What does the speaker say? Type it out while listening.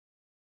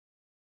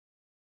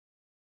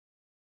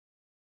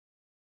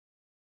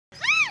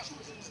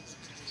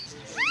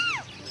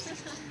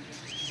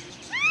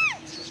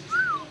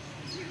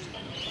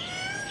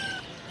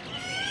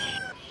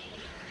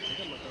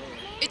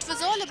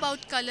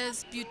about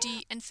colors,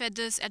 beauty and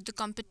feathers at the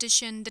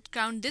competition that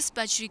crowned this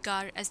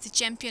Bajrikar as the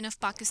champion of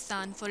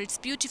Pakistan for its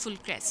beautiful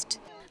crest.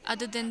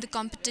 Other than the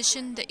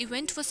competition, the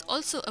event was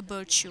also a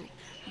bird show.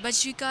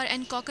 Bajrikar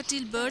and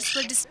cockatiel birds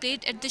were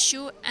displayed at the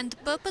show, and the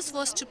purpose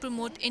was to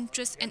promote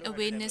interest and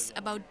awareness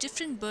about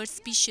different bird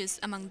species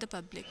among the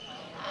public.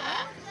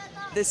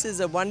 This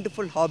is a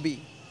wonderful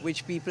hobby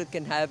which people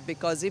can have,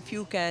 because if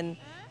you can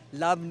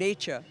love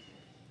nature,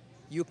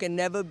 you can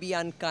never be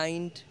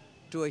unkind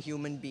to a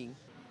human being.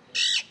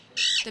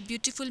 The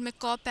beautiful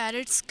macaw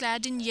parrots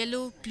clad in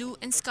yellow, blue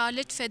and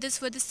scarlet feathers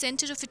were the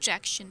center of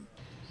attraction.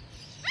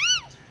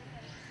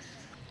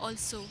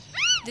 Also,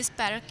 this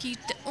parakeet,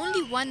 the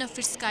only one of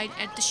its kind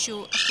at the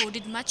show,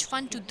 afforded much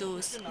fun to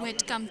those who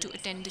had come to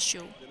attend the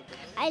show.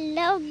 I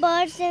love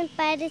birds and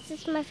parrots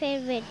is my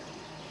favorite.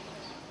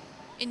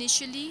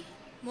 Initially,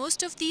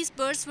 most of these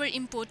birds were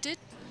imported.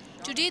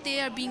 Today they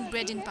are being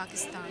bred in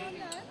Pakistan.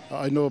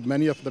 I know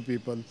many of the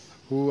people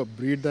who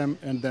breed them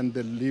and then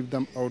they leave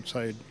them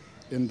outside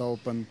in the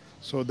open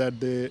so that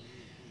they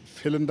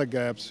fill in the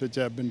gaps which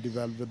have been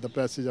developed with the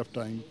passage of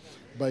time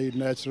by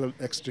natural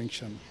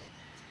extinction.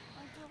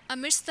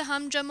 Amidst the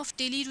humdrum of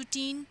daily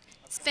routine,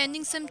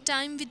 spending some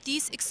time with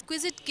these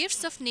exquisite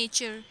gifts of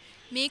nature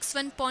makes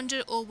one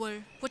ponder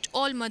over what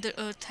all Mother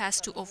Earth has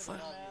to offer.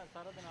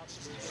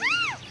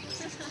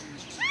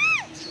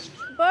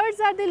 Birds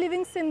are the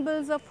living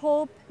symbols of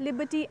hope,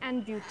 liberty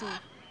and beauty.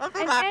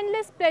 An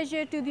endless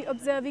pleasure to the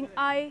observing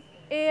eye,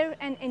 ear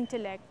and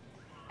intellect.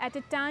 At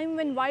a time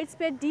when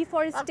widespread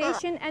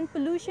deforestation and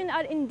pollution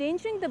are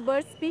endangering the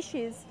bird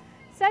species,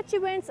 such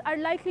events are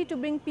likely to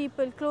bring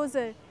people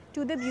closer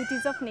to the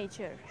beauties of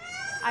nature.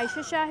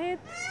 Aisha Shahid,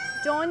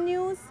 Dawn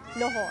News,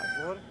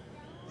 Lahore.